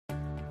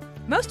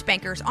Most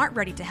bankers aren't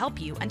ready to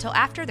help you until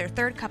after their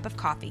third cup of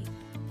coffee.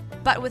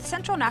 But with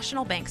Central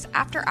National Bank's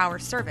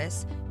after-hours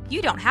service,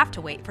 you don't have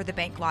to wait for the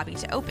bank lobby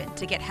to open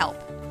to get help.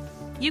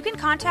 You can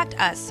contact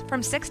us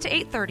from 6 to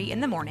 8:30 in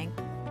the morning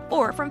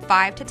or from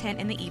 5 to 10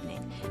 in the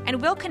evening,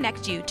 and we'll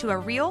connect you to a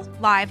real,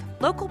 live,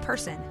 local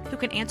person who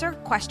can answer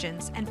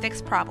questions and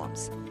fix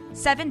problems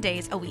 7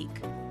 days a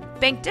week.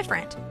 Bank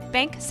different.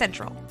 Bank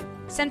Central.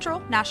 Central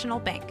National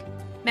Bank.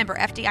 Member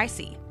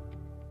FDIC.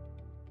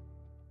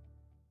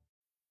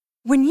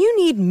 When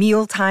you need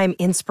mealtime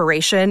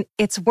inspiration,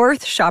 it's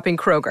worth shopping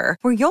Kroger,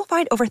 where you'll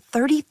find over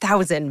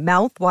 30,000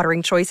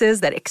 mouth-watering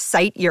choices that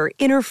excite your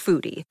inner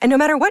foodie. And no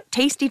matter what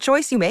tasty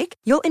choice you make,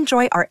 you'll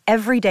enjoy our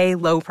everyday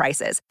low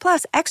prices,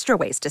 plus extra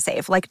ways to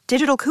save, like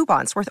digital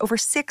coupons worth over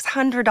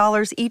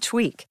 $600 each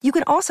week. You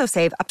can also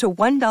save up to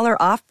 $1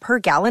 off per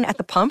gallon at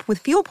the pump with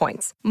fuel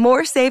points.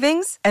 More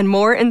savings and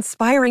more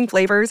inspiring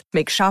flavors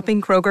make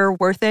shopping Kroger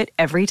worth it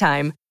every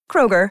time.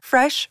 Kroger,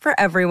 fresh for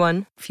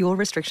everyone. Fuel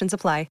restrictions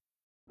apply.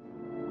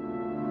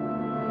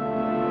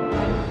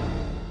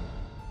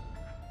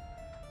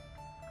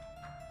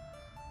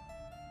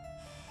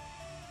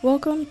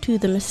 Welcome to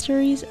the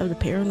Mysteries of the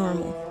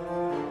Paranormal.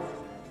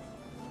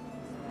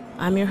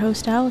 I'm your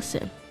host,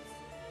 Allison.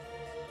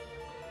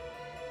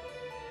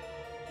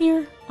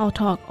 Here, I'll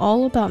talk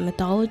all about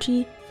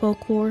mythology,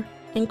 folklore,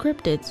 and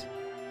cryptids.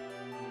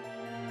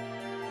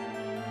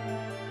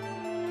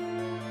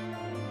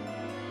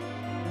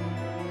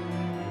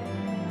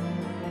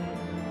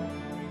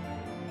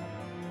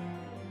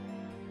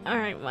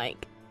 Alright,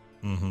 Mike.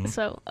 Mm-hmm.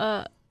 So,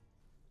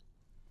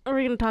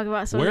 we're gonna talk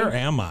about something. Where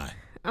am I?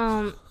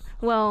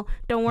 Well,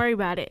 don't worry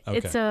about it.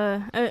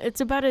 Okay.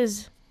 It's about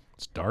as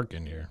It's dark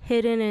in here.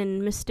 hidden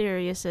and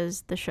mysterious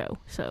as the show,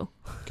 so.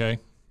 Okay.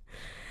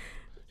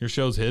 Your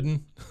show's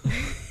hidden?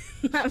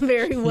 Not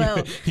very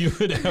well. You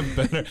would have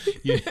better.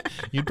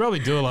 You'd probably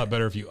do a lot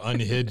better if you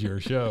unhid your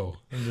show.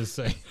 I'm just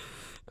saying.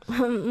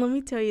 Let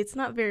me tell you, it's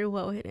not very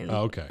well hidden.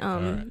 Oh, okay.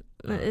 All right.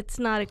 It's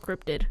not a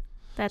cryptid.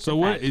 That's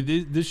So a fact.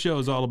 this show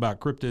is all about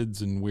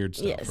cryptids and weird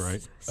stuff, Yes.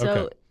 right? So,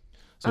 okay.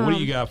 So what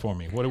do you got for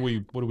me? What are we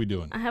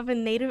doing? I have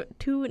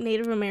two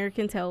Native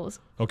American tales.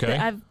 Okay. That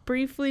I've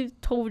briefly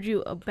told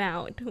you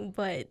about,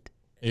 but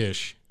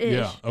Ish. Ish.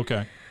 Yeah.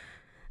 Okay.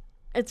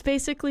 it's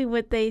basically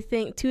what they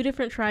think two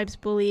different tribes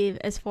believe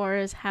as far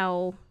as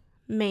how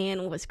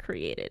man was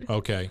created.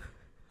 Okay.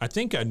 I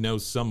think I know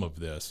some of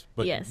this,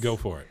 but Yes. go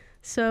for it.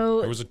 So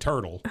There was a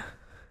turtle,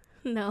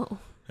 no,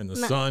 and the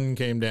No. sun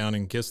came down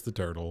and kissed the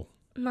turtle.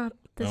 not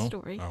the No?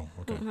 story. Oh,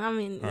 okay. I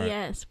mean, All right.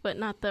 yes, but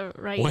not the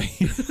right. Wait.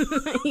 Yes.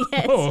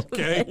 Oh,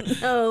 okay.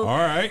 but no. All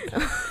right.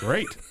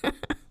 Great.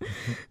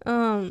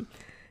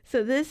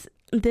 So this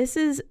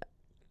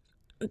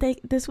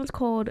one's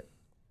called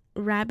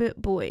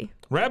Rabbit Boy.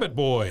 Rabbit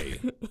Boy.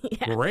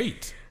 Yeah.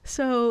 Great.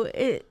 So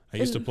I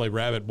used to play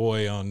Rabbit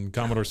Boy on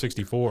Commodore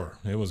 64.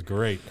 It was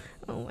great.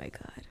 Oh my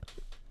God.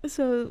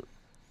 So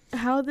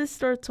how this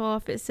starts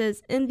off, it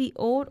says, in the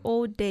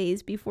old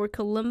days before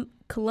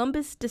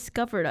Columbus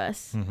discovered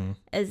us, Mm-hmm.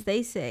 as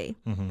they say,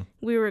 Mm-hmm.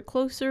 we were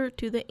closer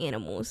to the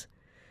animals.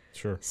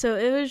 Sure. So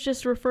it was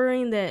just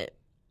referring that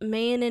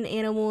man and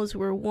animals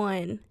were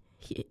one.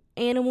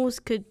 Animals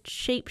could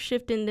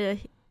shapeshift into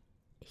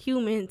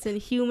humans, and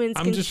humans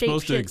I'm can just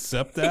supposed to shapeshift.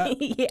 accept that?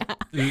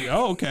 Yeah.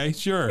 Oh, okay.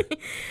 Sure.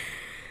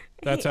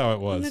 That's how it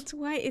was. That's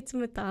why it's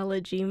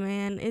mythology,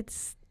 man.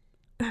 It's,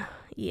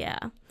 yeah.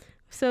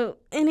 So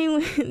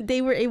anyway,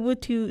 they were able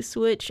to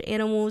switch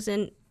animals,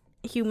 and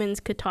humans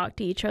could talk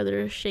to each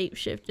other,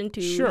 shapeshift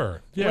into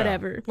Sure. Yeah.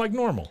 whatever. Like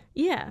normal.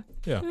 Yeah.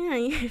 Yeah.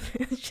 Yeah,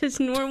 it's just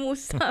normal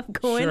stuff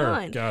going Sure.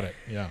 on. Got it.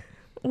 Yeah.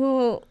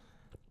 Well,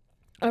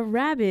 a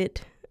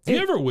rabbit. Do you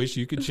ever wish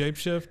you could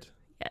shapeshift?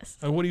 Yes.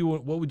 What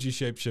would you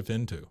shapeshift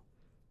into?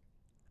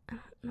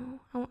 No,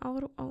 I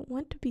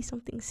want to be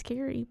something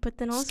scary, but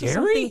then also Scary?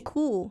 something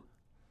cool.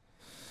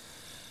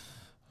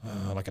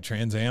 Like a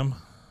Trans Am?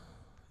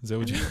 Is that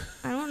what you?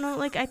 I don't know.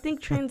 Like, I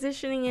think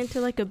transitioning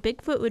into like a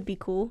Bigfoot would be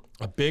cool.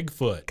 A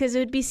Bigfoot. Because it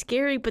would be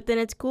scary, but then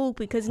it's cool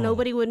because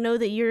nobody would know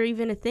that you're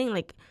even a thing.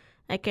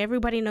 Like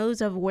everybody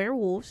knows of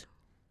werewolves,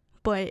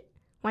 but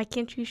why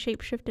can't you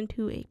shapeshift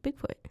into a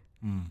Bigfoot?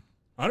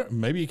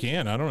 Maybe you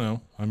can. I don't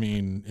know. I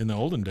mean, in the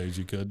olden days,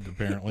 you could,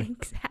 apparently.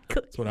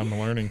 Exactly. That's what I'm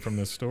learning from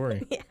this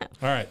story. Yeah.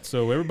 All right.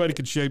 So everybody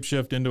could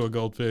shapeshift into a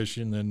goldfish,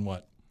 and then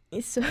what?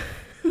 So,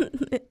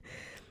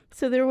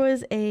 so there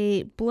was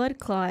a blood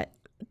clot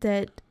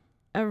that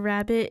a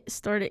rabbit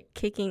started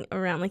kicking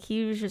around. Like,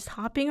 he was just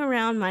hopping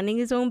around, minding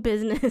his own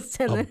business.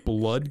 And A then,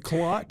 blood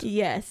clot?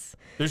 yes.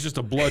 There's just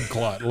a blood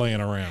clot laying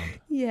around.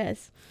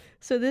 Yes.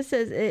 So this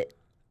says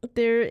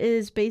there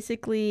is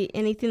basically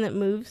anything that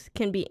moves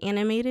can be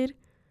animated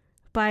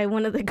by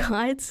one of the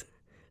gods.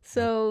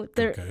 So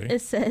there Okay.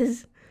 it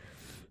says,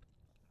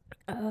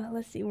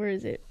 let's see, where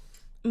is it?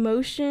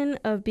 Motion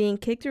of being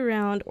kicked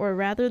around, or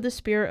rather the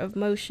spirit of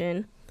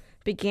motion,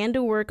 began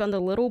to work on the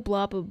little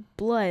blob of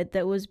blood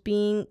that was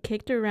being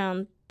kicked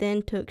around,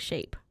 then took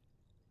shape.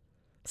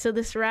 So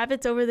this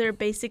rabbit's over there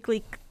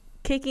basically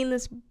kicking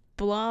this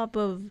blob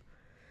of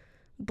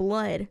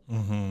blood.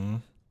 Mm-hmm.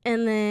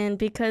 And then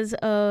because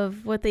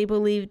of what they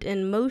believed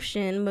in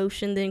motion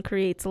then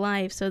creates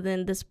life. So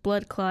then this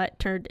blood clot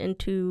turned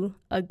into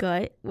a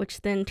gut,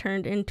 which then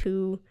turned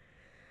into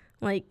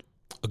like...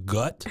 A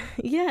gut?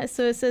 Yeah,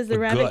 so it says the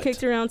rabbit gut.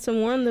 kicked around some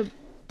more and the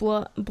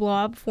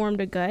blob formed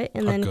a gut,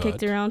 and then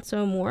kicked around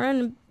some more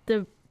and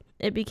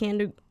it began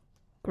to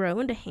grow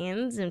into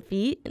hands and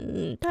feet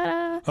and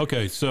ta-da.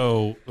 Okay,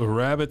 so a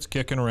rabbit's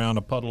kicking around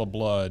a puddle of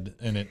blood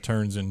and it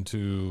turns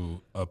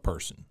into a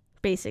person.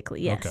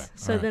 Basically, yes. Okay,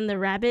 So all right. then the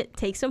rabbit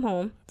takes him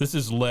home. This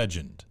is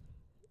legend.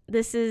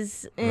 This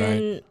is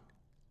in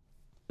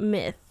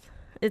myth.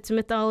 It's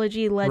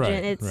mythology, legend.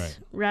 Right, It's right.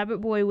 Rabbit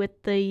Boy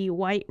with the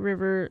White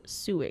River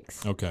Sioux.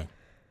 Okay.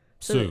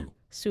 So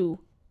Sioux.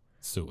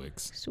 Sioux.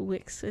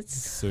 It's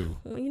Sioux.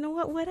 well, you know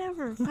what?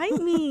 Whatever. Fight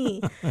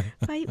me.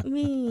 Fight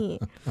me.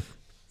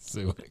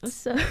 Sioux.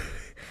 So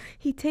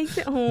he takes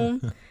it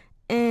home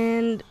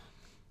and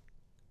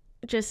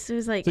just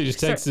was like. So he just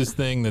takes this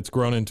thing that's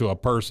grown into a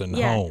person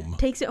home.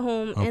 Takes it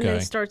home and Okay.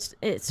 then starts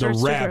The to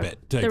grow.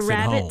 rabbit takes The it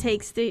rabbit home.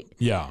 takes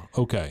Yeah,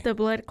 okay. the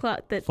blood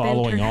clot that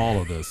Following then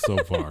all of this so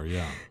far,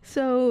 yeah.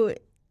 So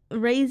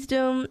raised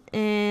him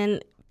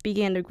and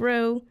began to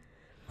grow,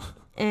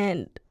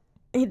 and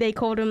they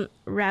called him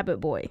Rabbit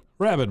Boy.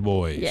 Rabbit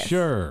Boy, Yes.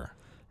 sure.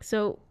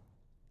 So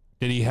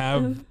Did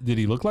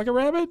he look like a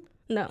rabbit?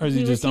 no, Or is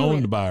he just was human.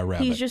 owned by a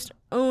rabbit? He's just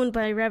owned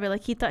by a rabbit.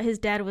 Like he thought his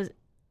dad was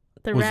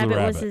the Was the rabbit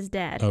was rabbit. his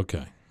dad.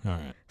 Okay, all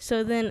right.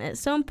 So then at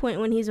some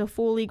point when he's a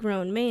fully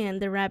grown man,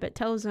 the rabbit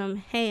tells him,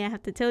 "Hey, I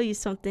have to tell you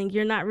something.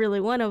 You're not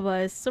really one of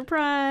us.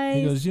 Surprise."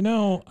 He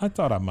goes, I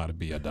thought I might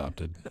be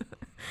adopted.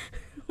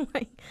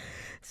 Like,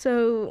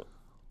 so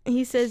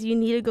he says you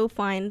need to go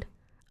find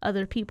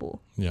other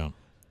people. Yeah.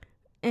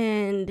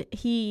 And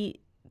he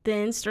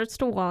then starts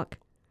to walk.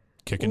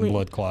 Kicking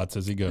blood clots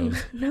as he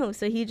goes. No,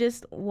 so he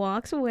just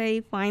walks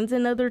away, finds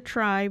another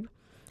tribe.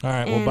 All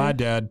right, well, And- bye,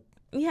 Dad.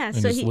 Yeah, And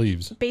so just he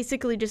leaves.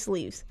 basically just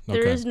leaves.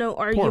 There Okay. is no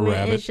argument.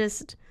 rabbit. It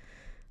just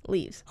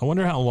leaves. I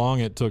wonder how long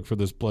it took for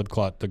this blood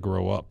clot to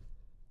grow up.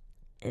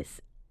 It's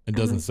It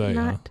doesn't say,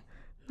 huh?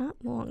 not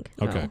long.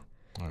 Okay. No.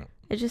 All right.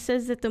 It just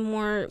says that the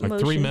more Like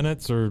motion, 3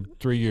 minutes or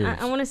 3 years?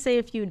 I want to say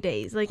a few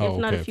days, like oh, if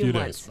not okay, a few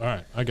months. days. All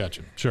right, I got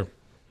you. Sure.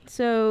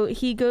 So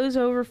he goes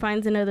over,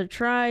 finds another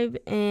tribe,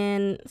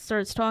 and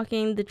starts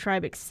talking. The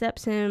tribe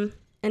accepts him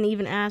and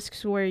even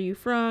asks, "Where are you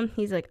from?"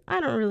 He's like, "I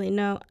don't really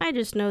know. I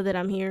just know that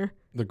I'm here."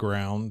 The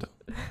ground.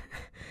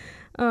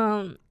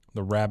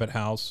 The rabbit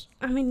house.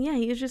 I mean, yeah,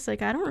 he was just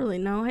like, "I don't really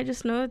know. I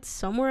just know it's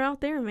somewhere out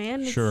there,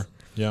 man." Sure.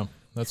 Yeah,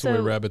 that's the way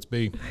So- rabbits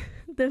be.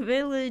 The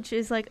village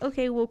is like,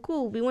 "Okay, well,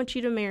 cool. We want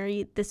you to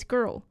marry this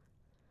girl."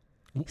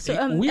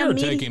 So we are immedi-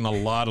 taking a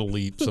lot of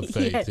leaps of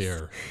faith Yes.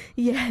 here.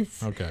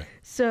 Yes. Okay.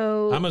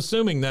 So I'm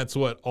assuming that's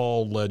what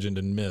all legend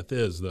and myth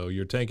is, though.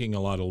 You're taking a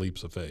lot of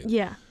leaps of faith.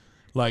 yeah,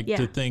 Like yeah.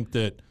 to think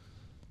that,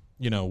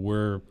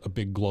 we're a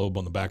big globe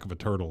on the back of a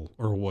turtle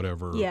or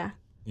whatever. yeah.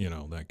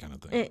 That kind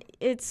of thing.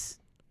 It's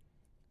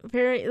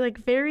very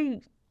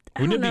very.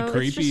 I Wouldn't it don't be know, it's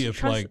creepy just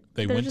if like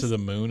they they're went to just- the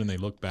moon and they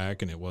looked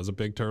back and it was a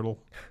big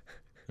turtle?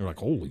 They're like,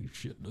 holy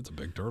shit, that's a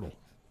big turtle.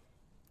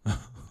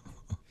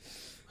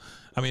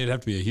 I mean, it'd have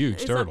to be a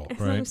huge turtle, I'm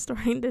right?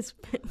 starting to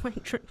spit my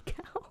drink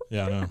out.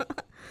 Yeah, I know.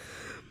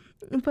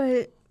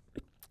 But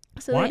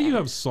so Why they- do you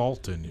have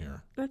salt in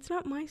here? That's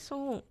not my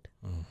salt.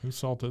 Oh, whose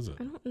salt is it?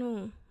 I don't know.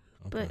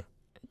 Okay. But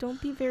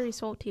don't be very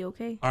salty,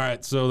 okay? All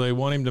right, so they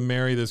want him to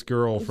marry this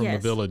girl from the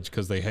Yes. village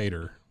because they hate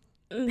her.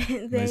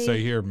 they, They say,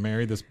 here,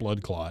 marry this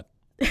blood clot.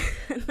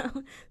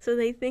 no, so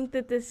they think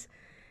that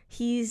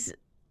he's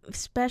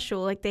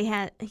special, like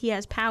he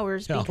has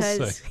powers Yeah, I'll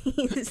because say.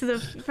 he's the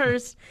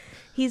first,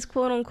 he's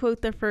quote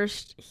unquote the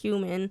first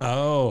human,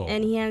 Oh.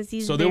 and he has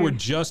these. So there were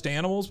just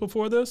animals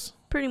before this?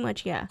 pretty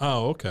much, yeah.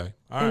 Oh, okay.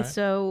 All And right.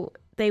 so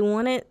they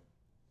wanted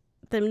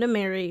them to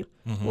marry.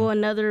 Mhm. Well,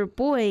 another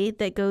boy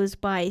that goes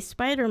by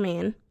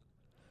Spider-Man.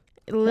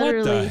 What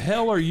Literally, the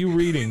hell are you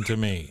reading to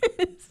me?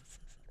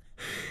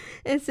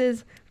 it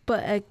says,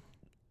 but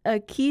a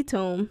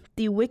ketome,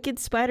 the wicked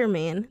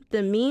Spider-Man,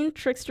 the mean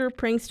trickster,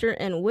 prankster,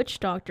 and witch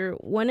doctor,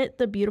 wanted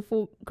the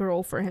beautiful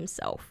girl for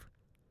himself.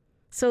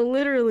 So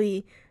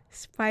literally,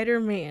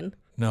 Spider-Man.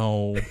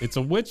 No, it's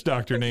a witch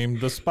doctor named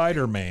the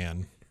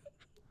Spider-Man.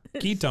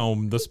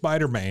 Ketome, the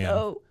Spider-Man.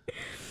 Oh,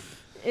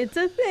 it's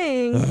a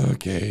thing.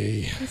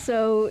 Okay.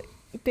 So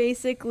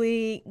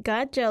basically,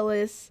 got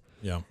jealous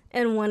Yeah.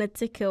 and wanted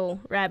to kill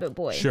Rabbit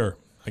Boy. Sure.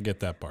 I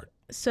get that part.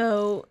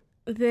 So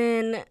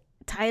then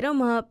tied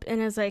him up and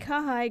is like,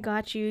 haha, I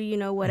got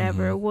you,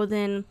 whatever. Mm-hmm. Well,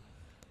 then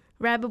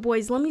Rabbit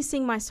Boy's, let me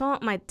sing my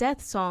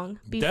death song.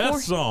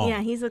 Death song?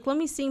 Yeah, he's like, let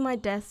me sing my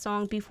death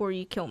song before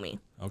you kill me.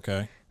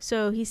 Okay.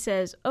 So he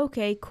says,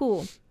 okay,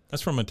 cool.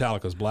 That's from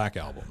Metallica's Black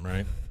Album,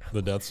 right?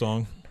 The death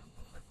song?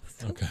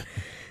 Okay.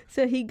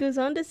 So he goes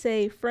on to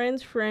say,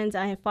 friends,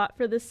 I have fought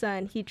for the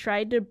sun. He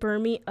tried to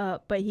burn me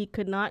up, but he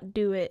could not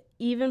do it.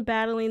 Even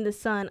battling the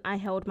sun, I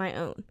held my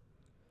own.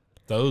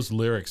 Those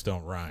lyrics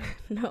don't rhyme.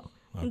 No.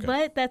 Okay.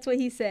 But that's what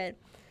he said.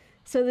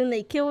 So then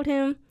they killed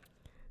him.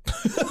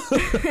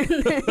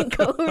 and then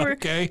go over,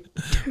 Okay.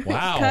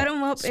 Wow. cut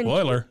him up,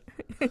 Spoiler.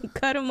 and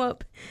cut him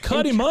up.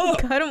 Cut him up.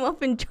 Cut him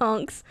up in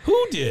chunks.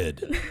 Who did?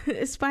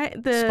 The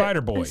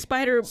Spider Boy.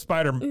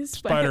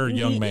 Spider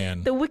young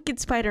man. The wicked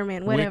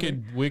Spider-Man, whatever.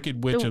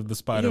 Wicked witch of the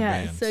Spider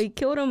Man. So he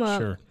killed him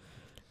up, Sure.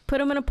 put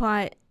him in a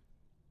pot,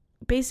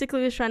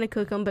 basically was trying to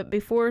cook him, but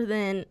before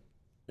then,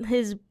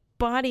 his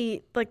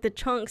body, like the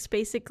chunks,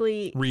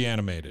 basically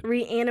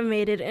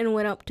Reanimated. and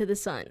went up to the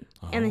sun.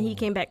 And then he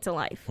came back to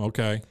life.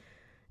 Okay.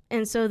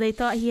 And so they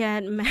thought he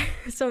had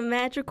some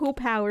magical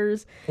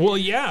powers. Well,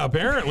 yeah,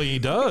 apparently he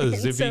does.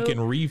 And if he so- can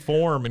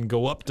reform and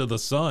go up to the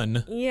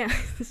sun. Yeah.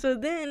 So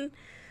then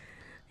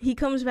he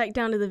comes back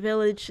down to the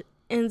village,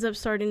 ends up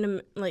starting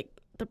to, like,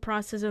 the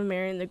process of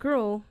marrying the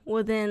girl.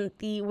 Well, then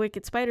the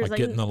wicked spider's Like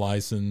getting the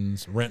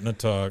license, renting a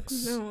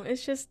tux. no,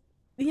 it's just,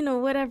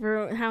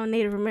 whatever, how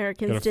Native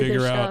Americans Gotta did their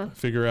stuff.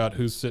 figure out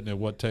who's sitting at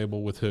what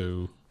table with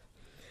who.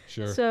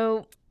 Sure.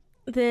 So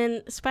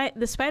then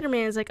the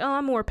Spider-Man is like, oh,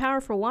 I'm more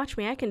powerful. Watch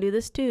me. I can do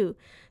this too.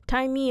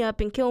 Tie me up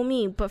and kill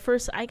me. But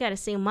first, I got to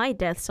sing my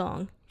death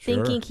song, Sure.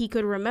 thinking he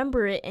could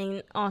remember it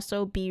and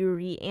also be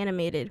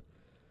reanimated.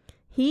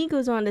 He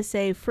goes on to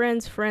say,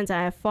 friends,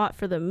 I have fought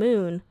for the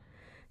moon.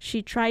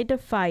 She tried to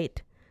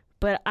fight,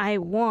 but I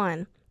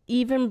won.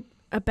 Even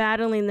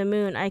battling the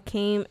moon, I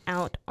came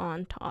out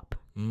on top.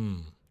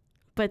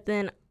 But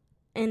then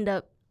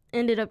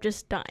ended up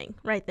just dying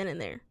right then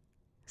and there.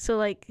 So,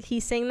 like, he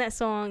sang that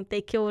song, they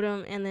killed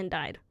him, and then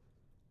died.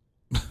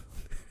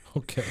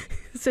 Okay.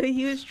 So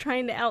he was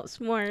trying to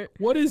outsmart.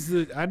 What is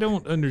I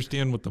don't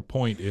understand what the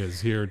point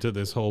is here to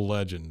this whole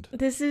legend.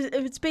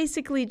 It's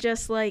basically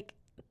just like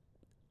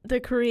the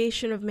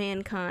creation of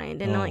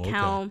mankind and like okay.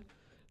 how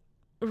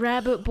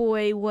Rabbit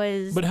Boy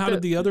was. But how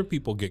did the other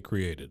people get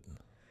created?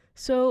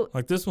 So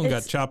Like this one got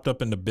It's- chopped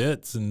up into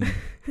bits and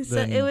So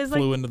then it was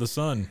flew into the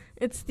sun.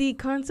 it's the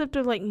concept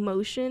of like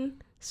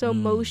motion. So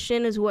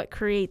motion is what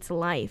creates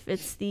life.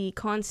 It's the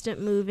constant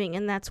moving,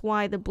 and that's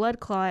why the blood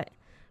clot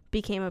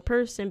became a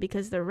person,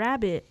 because the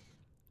rabbit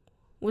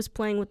was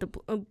playing with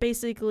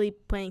basically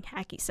playing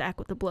hacky sack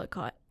with the blood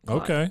clot.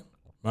 Okay.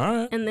 All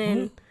right. And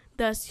then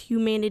thus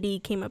humanity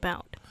came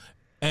about.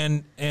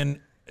 And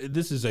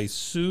this is a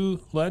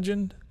Sioux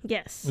legend?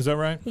 Yes. Is that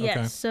right? Yes.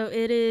 Okay. So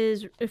it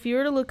is, if you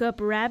were to look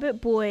up Rabbit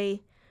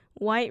Boy,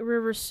 White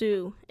River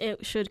Sioux,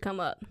 it should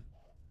come up.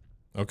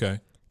 Okay.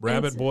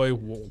 Rabbit Boy,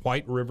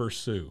 White River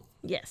Sioux.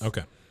 Yes.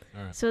 Okay.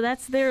 All right. So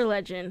that's their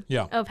legend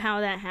Yeah. of how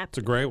that It's a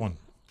happened. great one.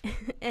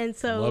 And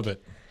so Love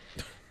it.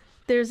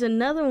 there's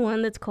another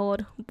one that's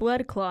called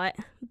Blood Clot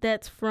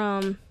that's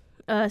from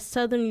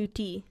Southern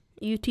UTE.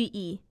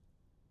 Ute.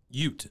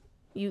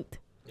 Ute.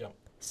 Yeah.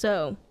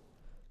 So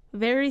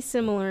very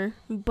similar,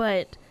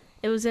 but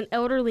it was an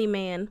elderly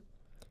man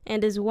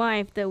and his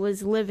wife that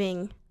was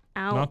living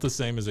out. Not the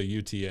same as a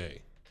UTA.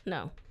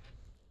 No.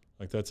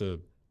 Like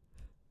isn't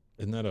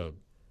that an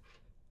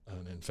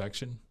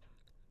infection?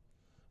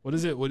 What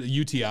is it? What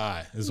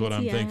UTI is what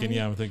I'm UTI. thinking.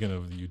 Yeah, I'm thinking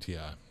of the UTI.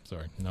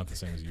 Sorry, not the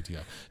same as UTI.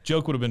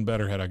 Joke would have been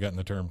better had I gotten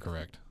the term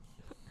correct.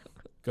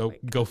 Go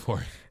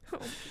for it. Oh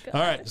my God.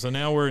 All right, so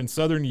now we're in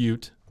Southern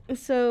Ute.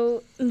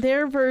 So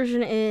their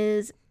version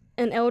is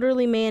an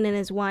elderly man and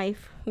his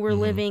wife were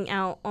living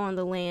out on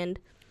the land.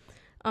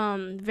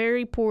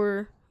 Very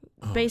poor.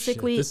 Oh,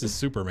 Basically, shit. This is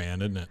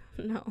Superman, isn't it?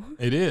 no.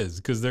 It is,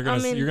 because you're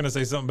gonna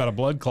say something about a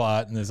blood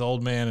clot, and this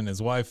old man and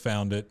his wife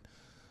found it.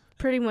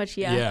 Pretty much,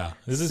 yeah. Yeah,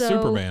 this is So,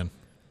 Superman.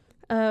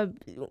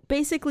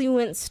 Basically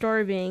went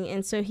starving,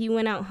 and so he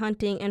went out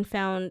hunting and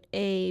found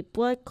a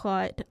blood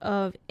clot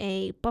of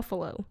a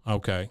buffalo,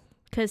 Okay,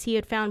 because he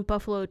had found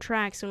buffalo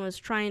tracks and was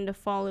trying to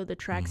follow the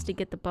tracks to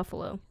get the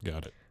buffalo.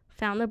 got it.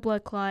 Found the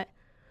blood clot,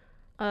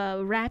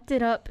 wrapped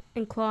it up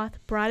in cloth,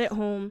 brought it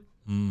home,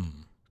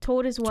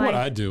 told his That's what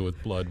I wife. do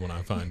with blood when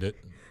I find it.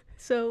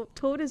 So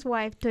told his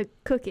wife to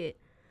cook it.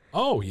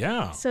 Oh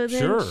yeah, So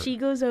then sure. she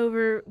goes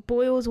over,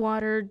 boils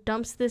water,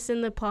 dumps this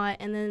in the pot,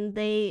 and then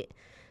they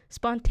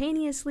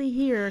spontaneously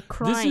hear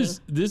crying.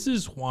 This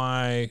is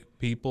why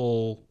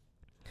people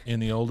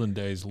in the olden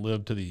days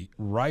lived to the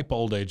ripe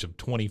old age of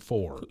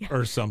 24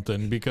 or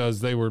something, because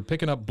they were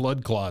picking up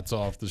blood clots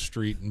off the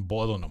street and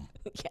boiling them.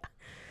 Yeah.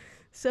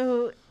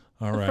 So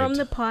All right. from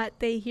the pot,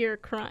 they hear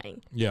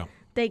crying. Yeah.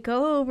 They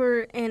go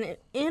over and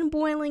in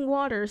boiling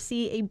water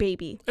see a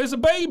baby. There's a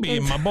baby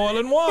in my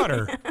boiling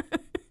water.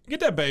 Get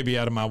that baby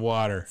out of my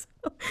water.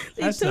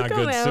 They That's took not him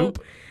good out.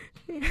 soup.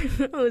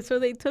 No, so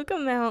they took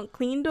him out,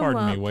 cleaned him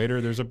Pardon up. me, waiter.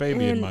 There's a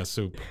baby in and- my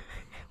soup.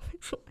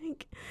 It's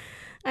like,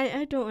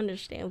 I don't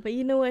understand, but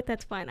you know what?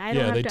 That's fine. I don't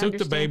Yeah, have they to took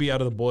understand. the baby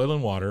out of the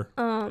boiling water,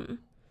 And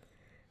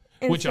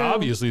which so-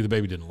 obviously the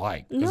baby didn't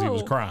like because he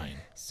was No. crying.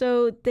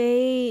 So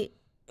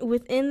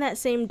within that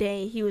same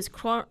day, he was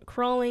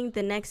crawling.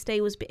 The next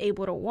day was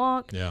able to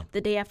walk. Yeah.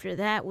 The day after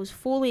that was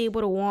fully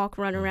able to walk,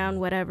 run around,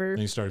 whatever.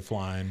 And he started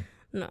flying,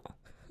 No,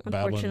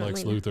 babbling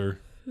Lex unfortunately, Luthor.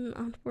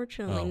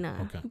 unfortunately Oh, not.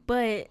 okay.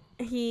 But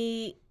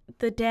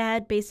the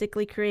dad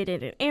basically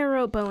created an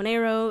arrow, bow and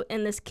arrow,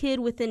 and this kid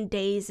within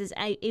days is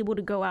able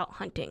to go out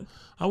hunting.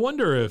 I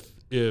wonder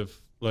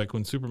if like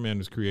when Superman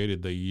was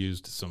created, they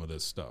used some of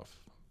this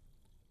stuff.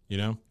 You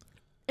know?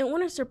 It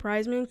wouldn't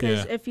surprise me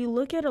because Yeah. if you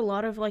look at a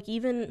lot of like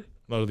even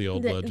A lot of the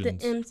old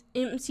legends. the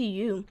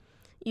MCU,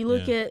 you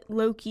look at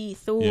Loki,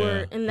 Thor,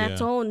 Yeah, and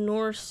that's yeah. all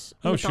Norse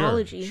Oh,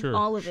 mythology, sure,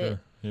 all of sure. it.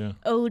 Yeah.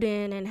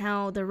 Odin and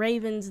how the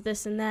ravens,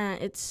 this and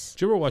that. It's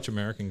Did you ever watch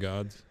American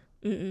Gods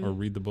mm-mm, or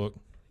read the book?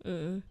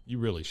 mm-mm, You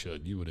really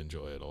should. You would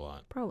enjoy it a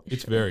lot. probably.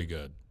 It's should. very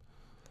good.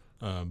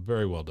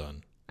 Very well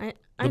done. I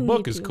The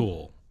book need is to.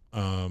 cool.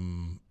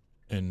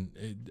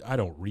 I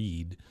don't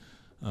read,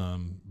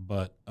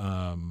 but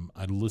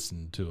I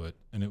listened to it,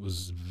 and it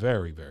was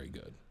very, very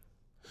good.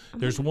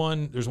 There's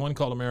one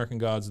called American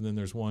Gods, and then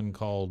there's one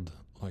called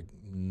like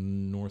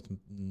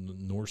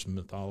Norse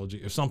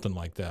mythology or something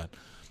like that,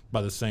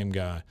 by the same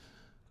guy.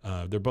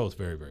 They're both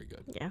very, very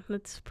good. Yeah,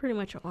 that's pretty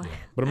much all. But I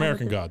have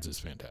American the- Gods is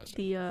fantastic.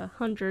 The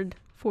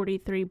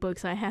 143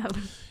 books I have.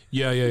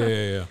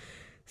 Yeah.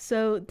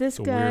 So this It's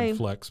a guy, weird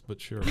flex, but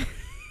sure.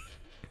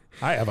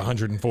 I have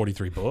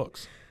 143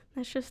 books,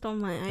 that's just on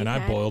my iPad. and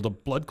I boiled a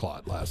blood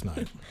clot last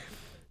night.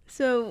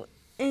 So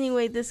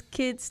anyway, this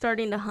kid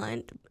starting to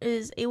hunt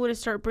is able to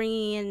start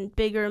bringing in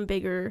bigger and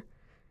bigger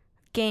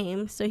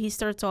game. So he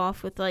starts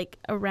off with like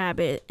a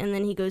rabbit, and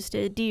then he goes to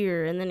a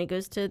deer, and then he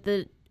goes to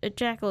a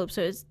jackalope.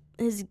 So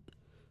his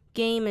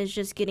game is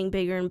just getting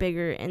bigger and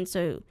bigger. And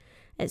so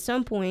at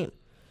some point,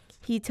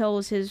 he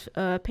tells his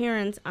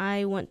parents,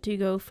 "I want to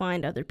go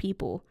find other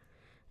people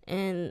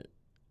and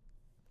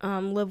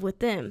live with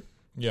them.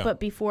 Yeah. But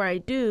before I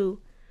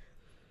do,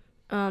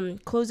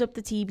 close up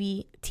the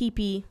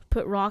teepee,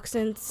 put rocks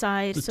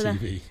inside The so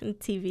TV. that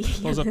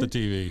TV. Close up the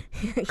TV.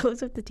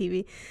 Close up the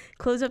TV.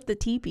 Close up the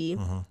teepee.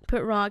 Uh-huh.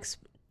 Put rocks.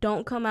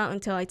 Don't come out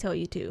until I tell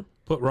you to.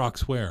 Put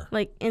rocks where?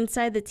 Like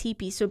inside the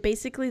teepee. So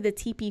basically, the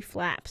teepee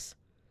flaps,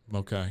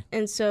 Okay.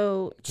 and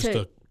so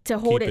Just to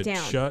hold keep it it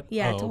down. shut?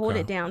 Yeah, Oh, to hold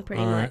okay. it down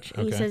pretty All right, much.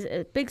 And he okay. says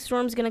a big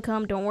storm's gonna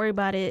come. Don't worry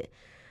about it.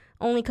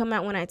 Only come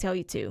out when I tell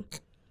you to.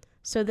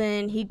 So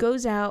then he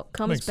goes out,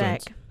 comes Makes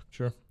back. sense.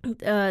 Sure.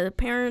 The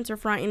parents are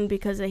frightened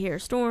because they hear a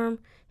storm.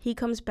 He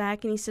comes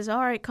back and he says,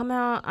 "All right, come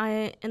out."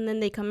 And then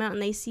they come out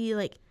and they see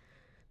like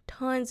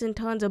tons and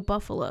tons of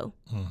buffalo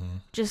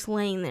just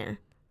laying there.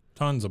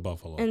 Tons of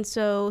buffalo. And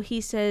so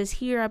he says,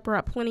 "Here, I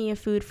brought plenty of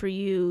food for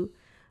you.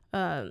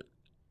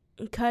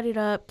 Cut it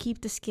up,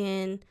 keep the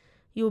skin.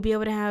 You'll be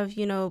able to have,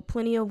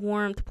 plenty of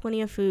warmth,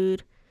 plenty of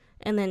food,"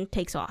 and then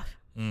takes off.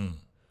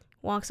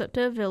 Walks up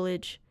to a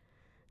village,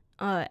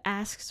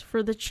 asks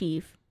for the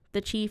chief.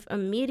 The chief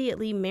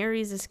immediately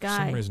marries this For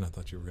some guy. reason, I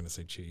thought you were going to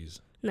say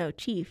cheese. No,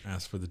 chief.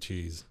 Ask for the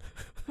cheese.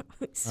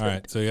 So All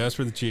right. So you ask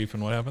for the chief,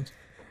 and what happens?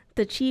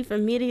 the chief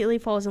immediately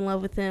falls in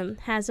love with him,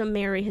 has him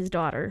marry his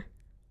daughter.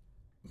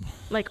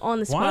 Like on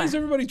the spot. Why is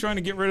everybody trying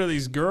to get rid of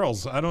these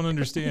girls? I don't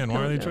understand.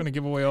 Why are they trying to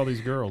give away all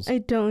these girls? I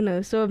don't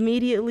know. So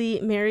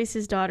immediately marries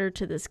his daughter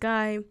to this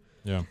guy.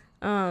 Yeah.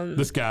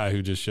 This guy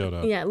who just showed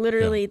up. Yeah,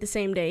 literally the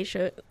same day.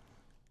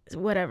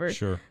 Whatever.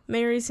 Sure.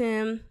 Marries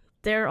him.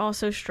 They're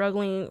also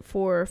struggling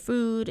for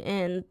food,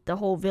 and the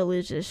whole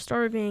village is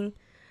starving.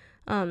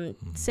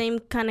 Same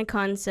kind of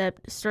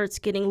concept. Starts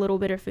getting a little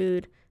bit of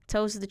food.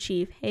 Tells the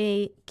chief,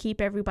 "Hey,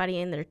 keep everybody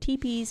in their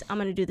teepees. I'm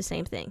going to do the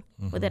same thing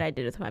that I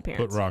did with my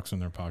parents." Put rocks in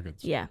their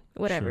pockets. Yeah,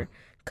 whatever. Sure.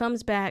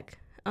 Comes back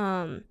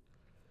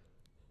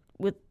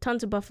with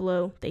tons of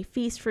buffalo. They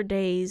feast for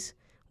days,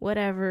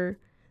 whatever.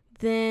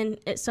 Then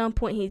at some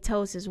point he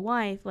tells his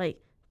wife, like,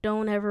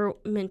 "Don't ever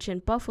mention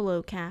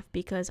buffalo calf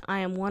because I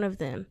am one of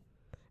them,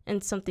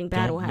 and something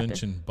bad will Don't happen."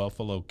 mention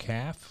buffalo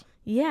calf.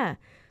 Yeah.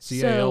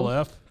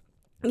 CALF.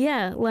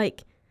 Yeah,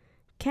 like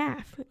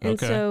calf. And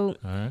Okay. so,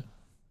 All right.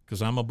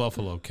 Because I'm a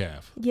buffalo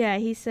calf. yeah,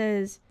 he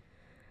says,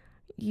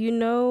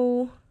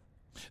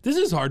 This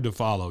is hard to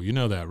follow. You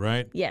know that,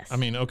 right? yes. I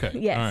mean, okay.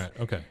 Yes. All right.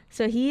 Okay.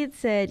 So he had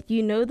said,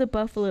 the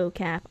buffalo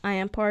calf. I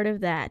am part of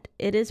that.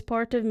 It is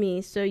part of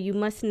me, so you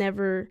must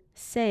never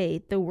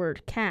say the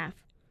word calf.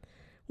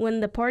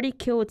 When the party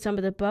killed some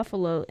of the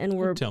buffalo and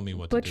were Don't tell me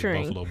what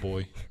butchering. to do, Buffalo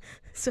Boy.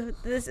 So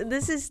this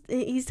is,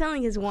 he's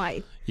telling his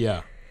wife.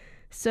 Yeah.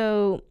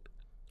 So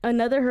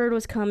another herd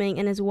was coming,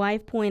 and his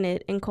wife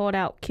pointed and called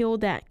out, "Kill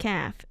that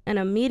calf." And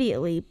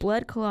immediately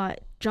Blood Clot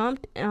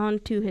jumped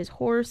onto his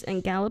horse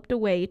and galloped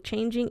away,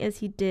 changing as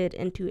he did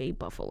into a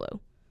buffalo.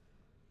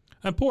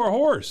 That poor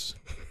horse.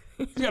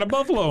 He's got a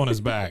buffalo on his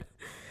back.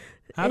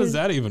 How does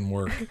that even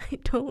work? I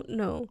don't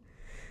know.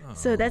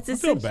 So that's I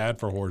feel bad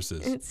for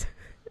horses. It's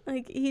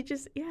like he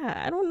just,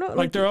 I don't know.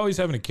 Like they're always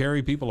having to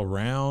carry people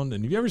around.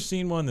 And have you ever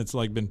seen one that's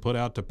like been put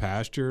out to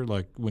pasture?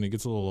 Like when it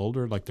gets a little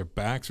older, like their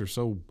backs are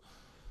so,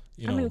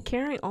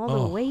 carrying all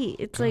the weight.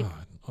 It's like,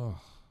 oh,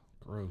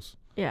 gross.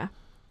 yeah.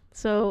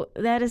 So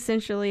that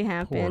essentially Poor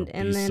happened,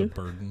 and beasts then of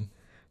burden.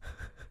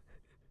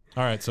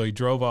 All right, so he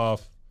drove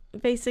off.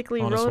 basically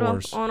on his rode up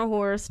horse. on a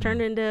horse,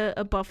 turned into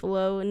a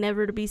buffalo,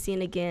 never to be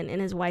seen again, and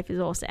his wife is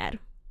all sad.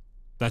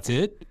 That's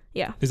it?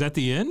 Yeah. Is that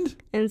the end?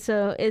 And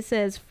so it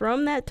says,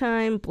 from that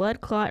time,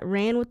 Blood Clot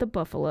ran with the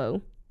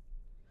buffalo.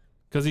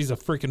 Because he's a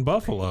freaking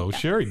buffalo.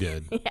 Sure he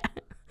did.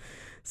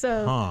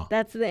 So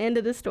that's the end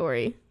of the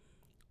story.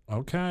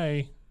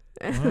 Okay.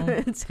 Well,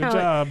 It's good how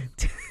job.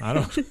 I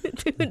don't, two I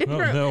don't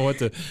different know what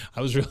to.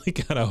 I was really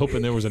kind of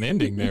hoping there was an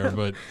ending there,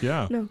 but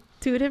yeah. no,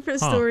 two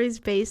different Huh. stories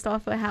based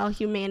off of how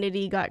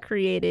humanity got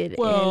created.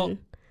 Well, and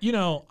you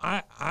know,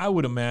 I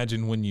would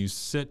imagine when you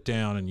sit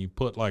down and you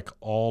put like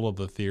all of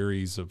the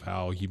theories of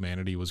how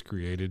humanity was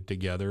created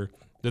together,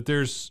 that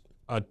there's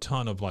a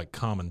ton of like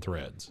common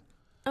threads.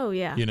 oh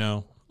yeah, You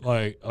know,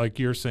 like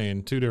you're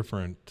saying, two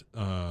different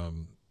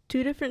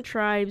two different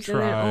tribes, and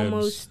they're tribes,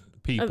 almost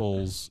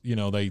peoples. You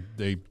know, they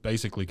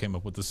basically came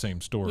up with the same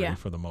story Yeah.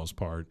 for the most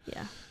part.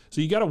 yeah. So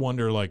you got to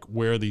wonder like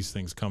where these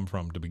things come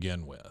from to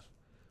begin with.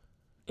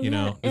 You Yeah,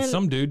 know, did and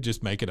some dude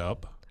just make it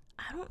up?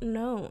 I don't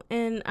know.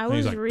 And I And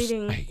he's was like, "Psst,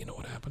 reading hey, you know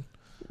what happened?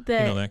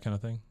 that, You know, that kind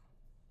of thing.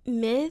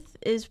 myth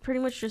is pretty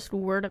much just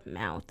word of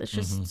mouth. It's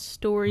just Mhm.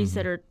 stories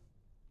that Mhm. are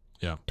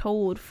Yeah.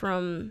 told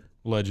from.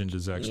 Legend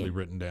is actually Yeah.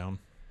 written down.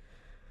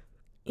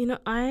 You know,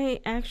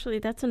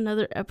 that's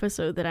another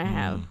episode that I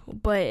have,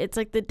 but it's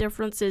like the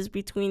differences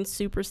between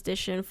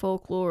superstition,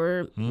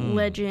 folklore, Mm.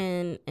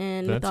 legend,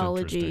 and That's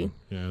mythology. interesting.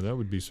 Yeah, that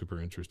would be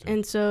super interesting.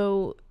 And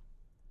so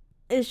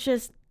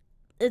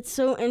it's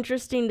so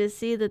interesting to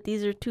see that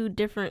these are two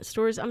different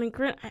stories. I mean,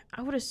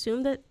 I would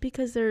assume that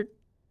because they're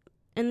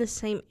in the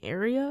same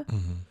area,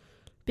 Mhm.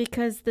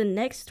 because the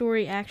next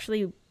story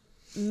actually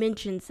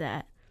mentions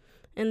that.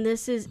 And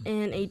this is Mm.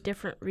 in a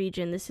different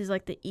region. This is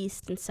like the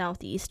east and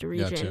southeast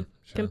region. Gotcha.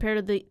 Sure.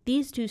 Compared to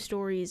these two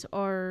stories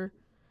are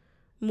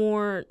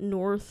more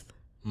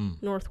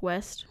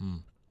northwest.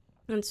 Mm.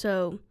 And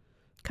so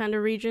kind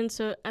of region.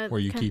 So Where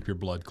you keep your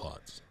blood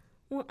clots.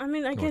 well, I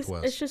mean, I guess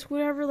Northwest. it's just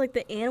whatever like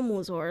the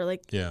animals are,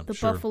 like Yeah, the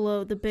sure.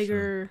 buffalo, the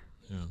bigger,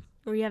 Yeah.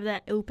 where you have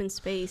that open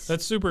space.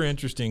 That's super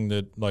interesting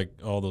that like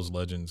all those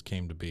legends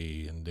came to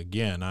be. And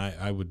again,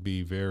 I would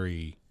be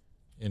very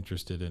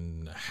interested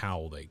in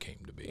how they came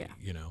to be, Yeah.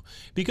 you know,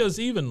 because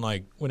even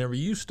like whenever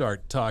you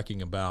start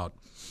talking about,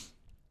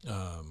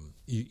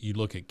 you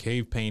look at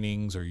cave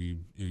paintings or you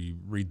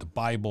read the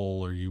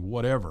Bible or you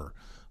whatever,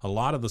 a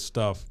lot of the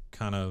stuff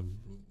kind of,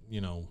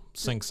 you know,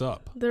 syncs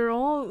up. They're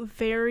all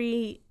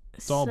very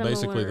It's all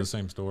basically similar. the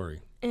same story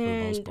for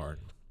the most And part.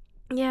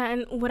 Yeah,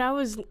 and what I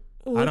was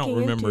looking I don't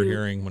remember into,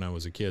 hearing when I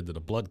was a kid that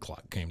a blood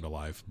clot came to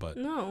life, but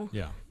No,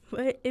 yeah,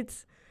 but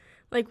it's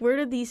like, where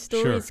did these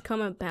stories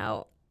come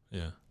about?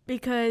 yeah.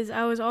 Because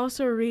I was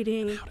also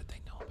reading. How did they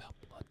know about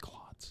blood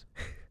clots?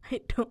 I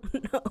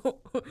don't know.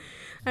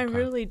 I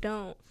really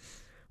don't.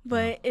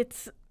 But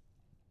it's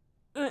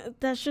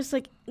that's just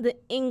like the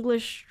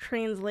English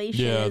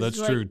translation. Yeah, is that's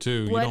like true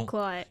too. Blood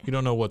clot. You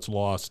don't know what's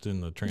lost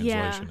in the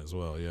translation as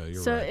well. Yeah,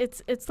 you're So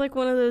right. it's like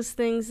one of those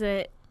things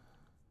that,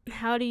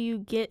 how do you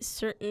get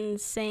certain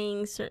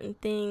sayings, certain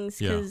things?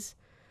 Yeah. Because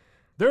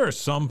There are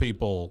some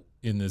people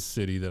in this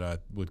city that I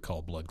would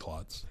call blood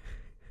clots.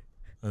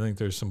 I think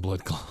there's some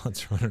blood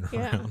clots running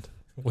Yeah. around.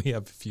 We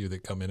have a few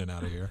that come in and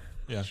out of here.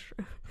 Yeah.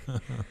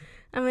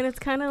 I mean, it's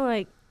kind of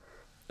like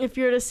if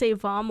you were to say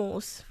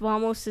vamos.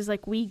 Vamos is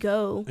like we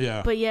go.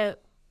 Yeah. But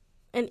yet,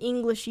 in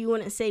English, you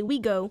wouldn't say we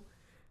go.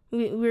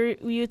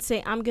 We would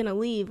say I'm gonna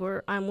leave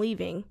or I'm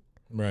leaving.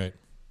 Right.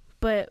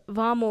 But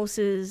vamos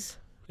is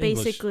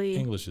basically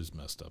English is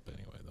messed up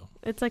anyway, though.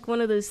 it's like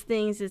one of those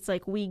things. It's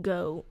like we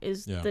go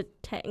is Yeah. the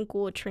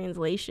technical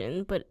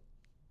translation, but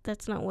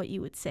that's not what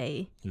you would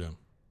say. Yeah.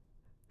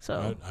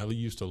 So I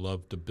used to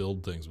love to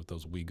build things with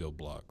those WeGo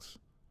blocks.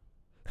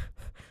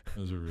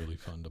 Those are really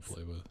fun to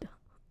play with.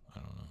 I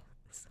don't know.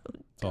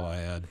 That's all I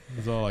had.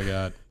 That's all I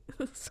got.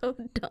 so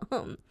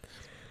dumb.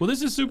 Well,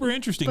 this is super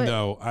interesting, But-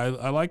 though.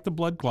 I like the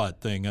blood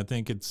clot thing. I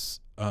think it's,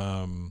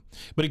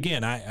 but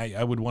again,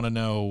 I would want to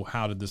know,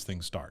 how did this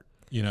thing start?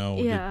 You know,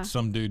 Yeah. did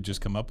some dude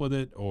just come up with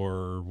it,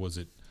 or was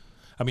it?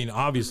 I mean,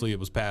 obviously it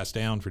was passed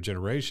down for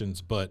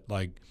generations, but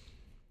like,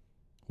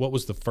 what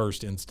was the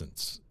first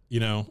instance? You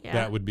know, Yeah.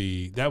 that would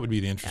be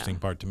the interesting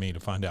part to me, to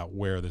find out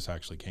where this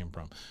actually came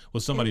from.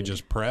 Was somebody And-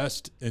 just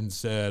pressed and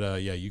said,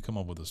 "Yeah, you come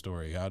up with a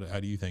story. How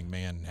do you think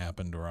man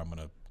happened, or I'm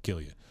gonna kill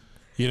you"?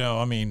 You know,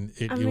 I mean,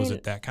 was mean,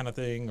 it that kind of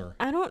thing, or?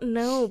 I don't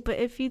know, but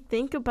if you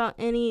think about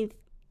any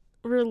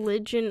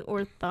religion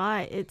or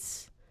thought,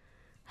 it's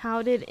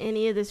how did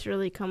any of this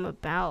really come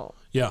about?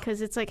 Yeah.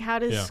 Because it's like, how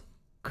does Yeah.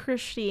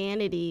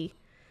 Christianity,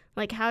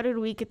 like, how did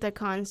we get the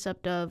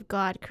concept of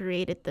God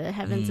created the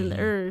heavens and the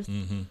earth?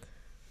 Mm-hmm.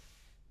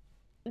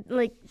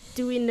 Like,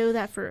 do we know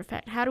that for a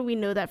fact? How do we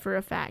know that for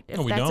a fact? If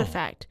No, we that's don't. a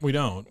fact. We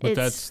don't, but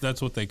It's-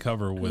 that's what they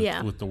cover with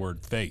Yeah. with the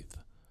word faith.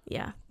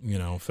 Yeah. You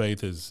know,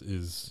 faith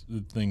is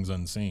things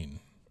unseen.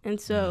 And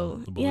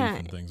so, the belief yeah,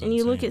 in things and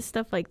you look unseen. at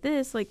stuff like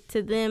this, like,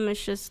 to them,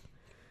 it's just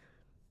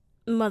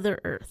Mother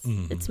Earth.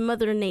 Mhm. It's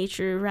Mother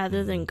Nature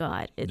rather than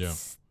God.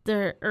 It's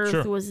the Earth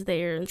Sure. was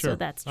there, and Sure. so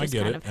that's I just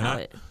get kind it. of And how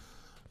I- it.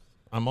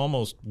 I'm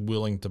almost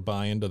willing to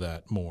buy into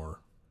that more.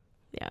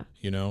 Yeah.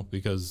 You know,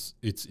 because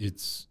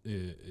it's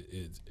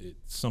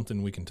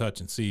something we can touch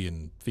and see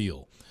and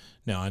feel.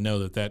 Now, I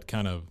know that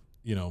kind of,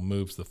 you know,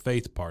 moves the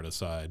faith part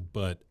aside,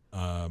 but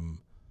I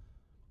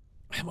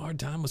have a hard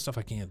time with stuff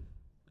I can't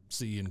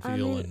see and I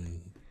feel mean,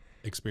 and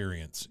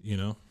experience, you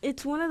know?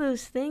 It's one of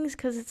those things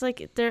because it's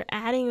like they're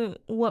adding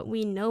what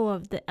we know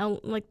of the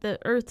like the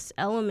Earth's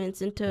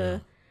elements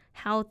into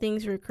how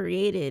things were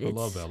created. I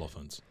love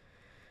elephants.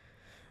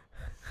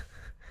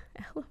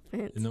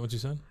 Elephants. Isn't that what you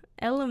said?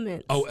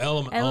 Elements. Oh,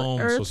 I'm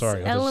so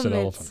sorry. I just said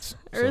elephants.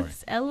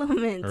 Earth's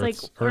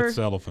elements. Earth's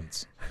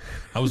elephants.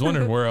 I was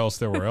wondering where else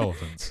there were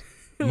elephants.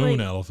 Moon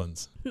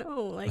elephants.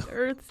 No, like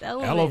Earth's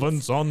elements.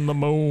 Elephants on the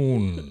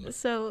moon.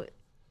 So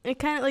it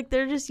kind of like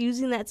they're just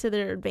using that to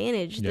their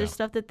advantage. Yeah. There's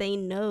stuff that they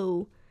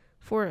know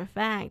for a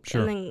fact.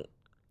 Sure. And then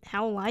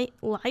how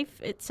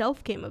life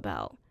itself came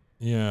about.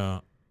 Yeah.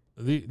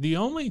 The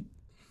only...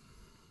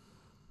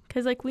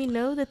 Because like we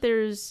know that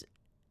there's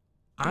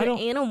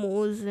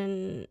animals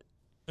and...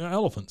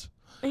 elephants.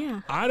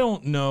 Yeah. I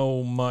don't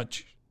know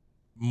much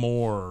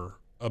more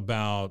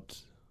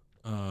about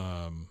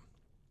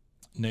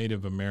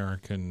Native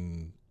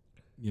American,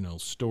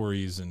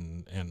 stories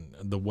and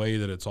the way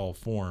that it's all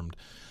formed.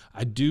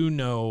 I do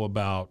know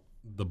about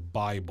the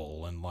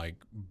Bible and like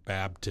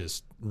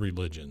Baptist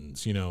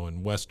religions,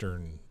 and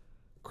Western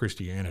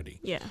Christianity.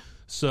 Yeah.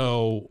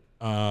 So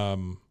I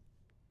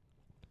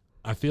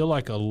feel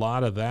like a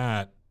lot of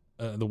that,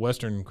 the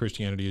Western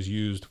Christianity is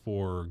used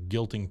for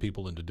guilting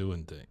people into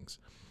doing things.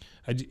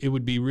 It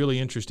would be really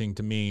interesting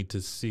to me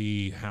to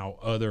see how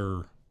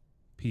other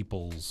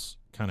peoples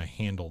kind of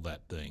handle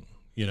that thing.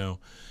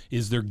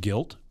 Is there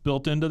guilt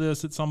built into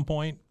this at some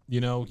point? You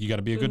got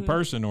to be a good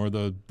person or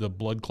the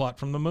blood clot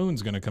from the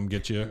moon's going to come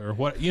get you or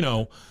what,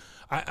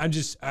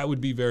 I would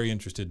be very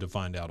interested to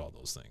find out all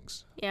those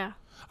things. Yeah.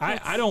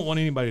 I don't want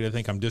anybody to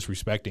think I'm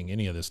disrespecting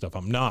any of this stuff.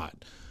 I'm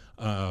not.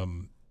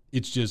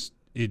 It's just,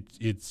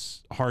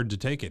 it's hard to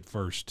take at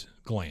first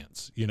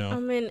glance, I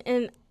mean,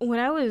 and when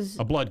I was...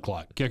 A blood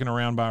clot kicking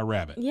around by a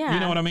rabbit. Yeah. You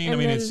know what I mean?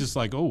 It's just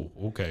like, oh,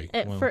 okay.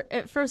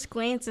 At first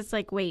glance, it's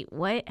like, wait,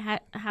 what?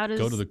 How does...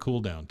 Go to the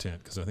cool down tent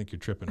because I think you're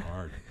tripping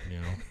hard,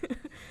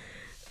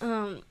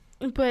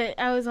 But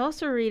I was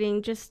also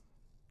reading just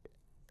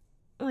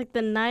like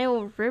the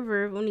Nile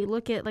River, when you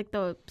look at like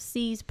the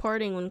seas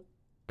parting when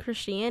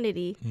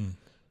Christianity,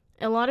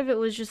 a lot of it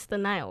was just the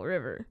Nile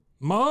River.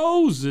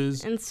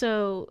 Moses! And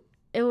so...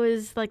 It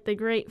was like the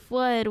Great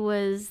Flood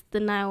was the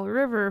Nile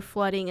River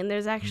flooding, and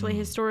there's actually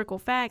historical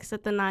facts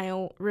that the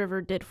Nile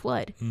River did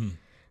flood.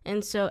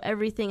 And so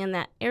everything in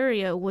that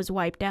area was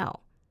wiped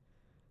out.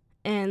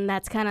 And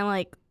that's kind of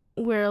like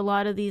where a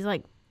lot of these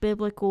like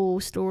biblical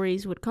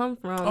stories would come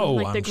from,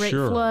 like the Great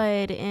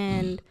Flood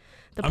and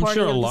the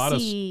parting of the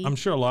sea. I'm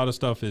sure a lot of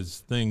stuff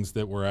is things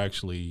that were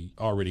actually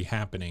already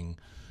happening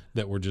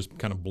that were just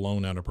kind of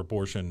blown out of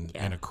proportion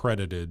and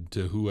accredited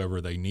to whoever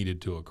they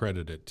needed to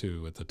accredit it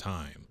to at the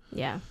time.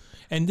 Yeah.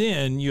 And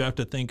then you have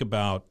to think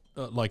about,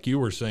 like you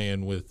were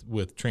saying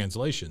with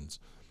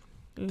translations,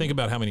 think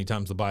about how many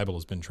times the Bible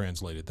has been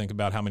translated. Think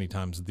about how many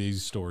times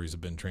these stories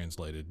have been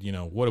translated.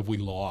 What have we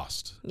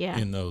lost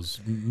in those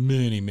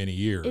many, many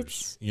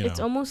years? It's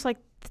almost like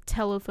the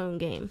telephone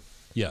game.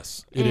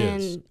 Yes, it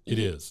is. It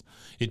is.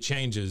 It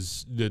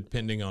changes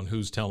depending on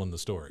who's telling the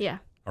story. Yeah.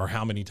 Or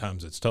how many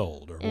times it's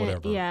told or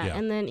whatever. Yeah,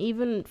 and then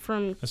even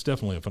from... That's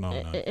definitely a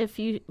phenomenon. If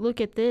you look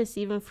at this,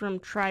 even from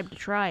tribe to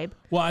tribe.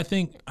 Well, I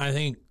think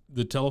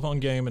the telephone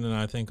game, and then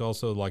I think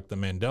also like the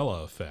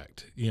Mandela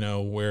effect,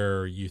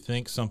 where you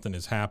think something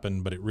has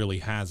happened, but it really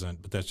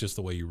hasn't, but that's just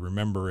the way you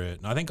remember it.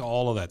 And I think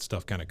all of that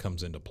stuff kind of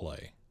comes into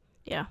play.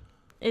 Yeah.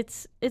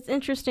 It's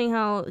interesting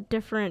how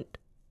different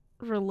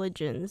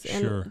religions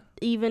and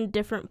even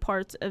different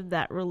parts of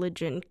that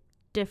religion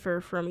differ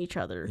from each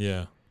other.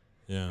 Yeah,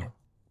 yeah.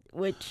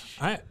 Which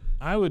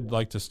I would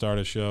like to start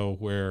a show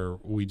where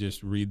we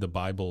just read the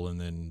Bible and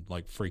then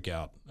like freak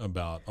out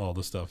about all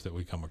the stuff that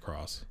we come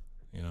across,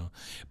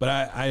 But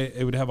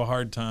I would have a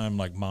hard time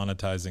like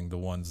monetizing the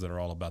ones that are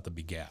all about the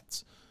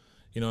begats.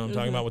 You know what I'm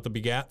talking about with the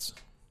begats?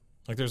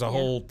 Like there's a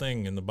whole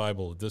thing in the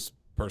Bible. This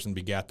person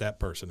begat that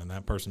person and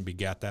that person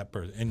begat that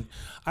person. And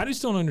I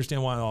just don't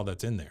understand why all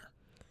that's in there.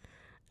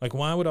 Like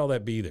why would all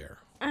that be there?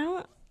 I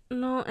don't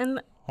know.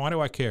 And why do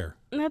I care?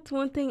 That's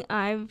one thing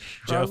I've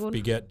struggled.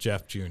 Jeff beget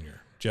Jeff Jr.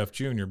 Jeff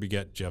Jr.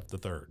 beget Jeff the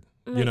Third.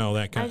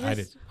 That kind of.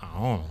 I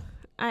don't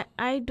know.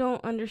 I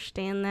don't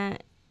understand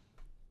that.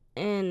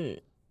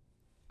 And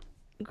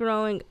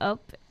growing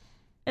up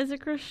as a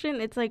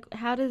Christian, it's like,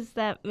 how does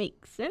that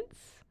make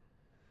sense?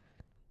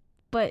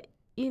 But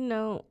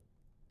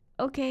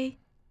okay,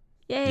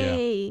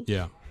 yay.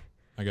 Yeah,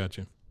 I got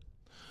you.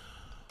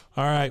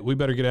 All right, we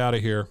better get out of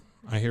here.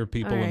 I hear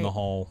people in the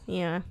hall.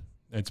 Yeah.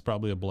 It's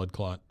probably a blood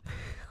clot.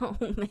 Oh,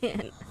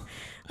 man.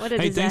 What a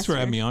Hey, disaster. thanks for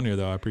having me on here,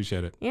 though. I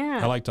appreciate it. Yeah.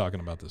 I like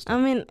talking about this stuff.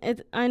 I mean,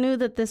 I knew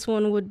that this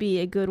one would be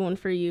a good one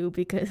for you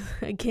because,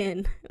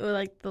 again,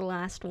 like the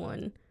last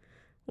one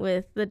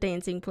with the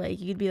dancing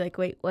plague, you'd be like,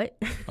 wait, what?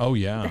 Oh,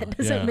 yeah. That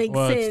doesn't make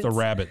sense. sense. It's the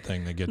rabbit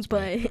thing that gets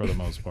me for the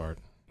most part.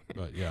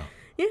 But, yeah.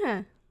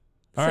 Yeah.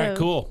 All right,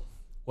 cool.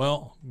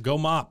 Well, go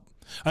mop.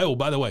 Oh,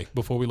 by the way,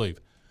 before we leave,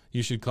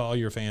 you should call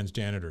your fans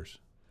janitors.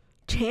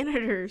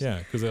 Janitors. Yeah,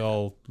 because they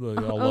all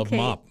love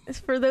mop.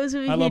 For those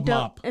of you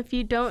if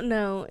you don't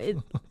know,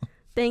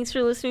 thanks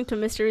for listening to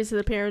Mysteries of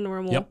the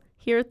Paranormal. Yep.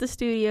 Here at the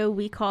studio,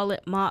 we call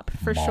it MOP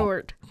for Mop.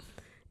 short.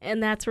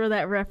 And that's where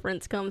that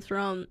reference comes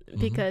from,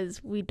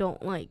 because we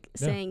don't like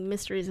saying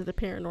mysteries of the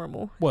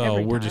paranormal. Well,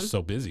 every we're time. just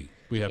so busy.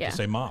 We have to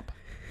say mop.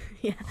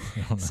 Yeah. I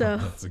don't know So,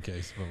 if that's the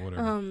case, but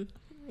whatever.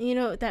 You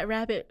know, that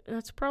rabbit,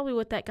 that's probably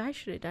what that guy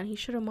should have done. He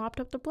should have mopped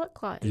up the blood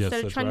clot Yes, instead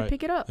of that's trying right. to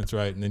pick it up. That's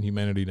right. And then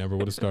humanity never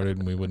would have started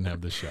and we wouldn't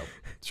have this show.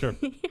 Sure.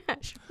 Yeah,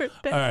 sure.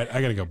 All right.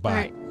 I got to go.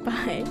 Bye. All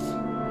right,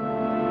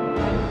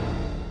 bye.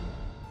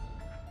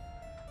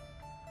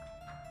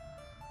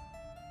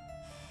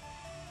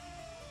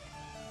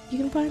 You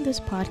can find this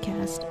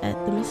podcast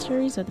at The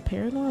Mysteries of the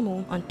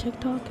Paranormal on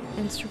TikTok,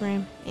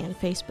 Instagram, and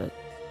Facebook.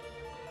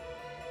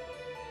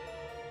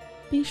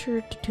 Be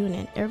sure to tune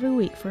in every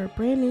week for a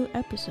brand new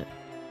episode,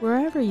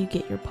 wherever you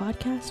get your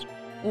podcast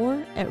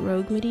or at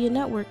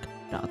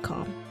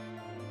roguemedianetwork.com.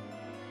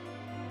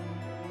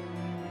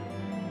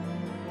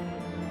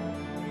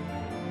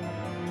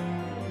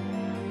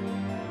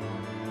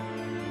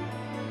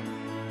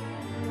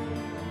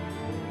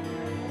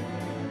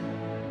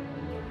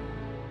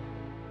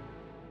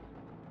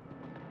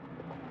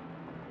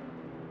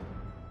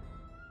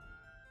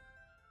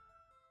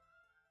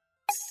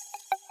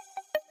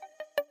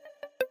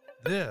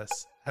 This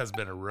has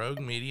been a Rogue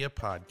Media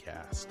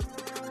podcast.